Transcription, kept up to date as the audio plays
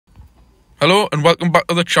Hello and welcome back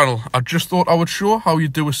to the channel. I just thought I would show how you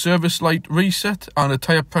do a service light reset and a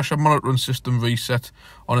tyre pressure monitoring system reset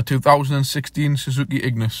on a 2016 Suzuki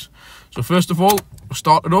Ignis. So first of all, we'll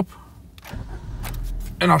start it up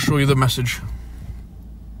and I'll show you the message.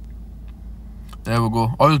 There we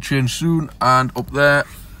go, oil change soon, and up there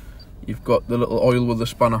you've got the little oil with the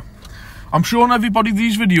spanner. I'm showing everybody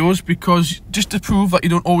these videos because just to prove that you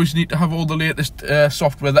don't always need to have all the latest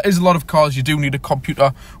software. There is a lot of cars you do need a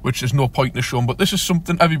computer, which there's no point in showing, but this is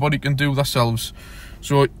something everybody can do themselves.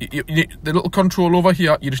 So you need the little control over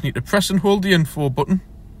here. You just need to press and hold the info button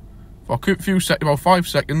for a few seconds, about 5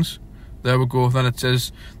 seconds. There we go. Then it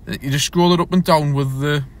says, you just scroll it up and down with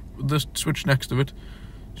the switch next to it.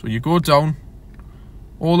 So you go down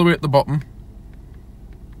all the way at the bottom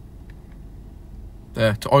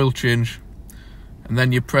there to oil change, and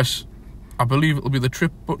then you press, I believe it'll be the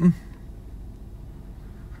trip button,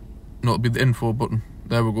 no, it'll be the info button.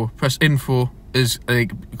 There we go. Press info, is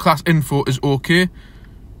class info is okay,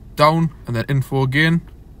 down, and then info again,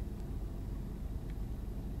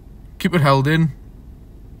 keep it held in,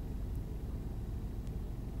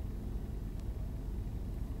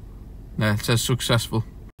 there it says successful.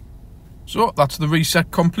 So that's the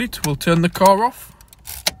reset complete. We'll turn the car off,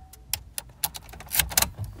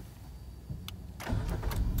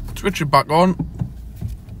 switch it back on.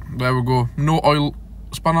 There we go, no oil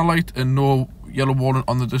spanner light and no yellow warning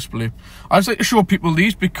on the display. I just like to show people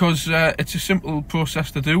these because it's a simple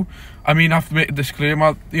process to do. I mean, I have to make a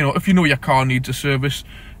disclaimer, you know, if you know your car needs a service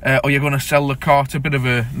or you're going to sell the car, it's a bit of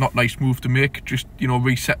a not nice move to make, just, you know,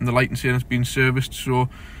 resetting the light and saying it's been serviced. So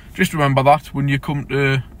just remember that when you come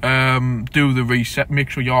to do the reset,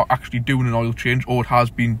 make sure you're actually doing an oil change or it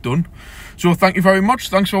has been done. So thank you very much,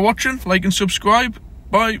 thanks for watching, like and subscribe,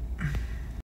 bye.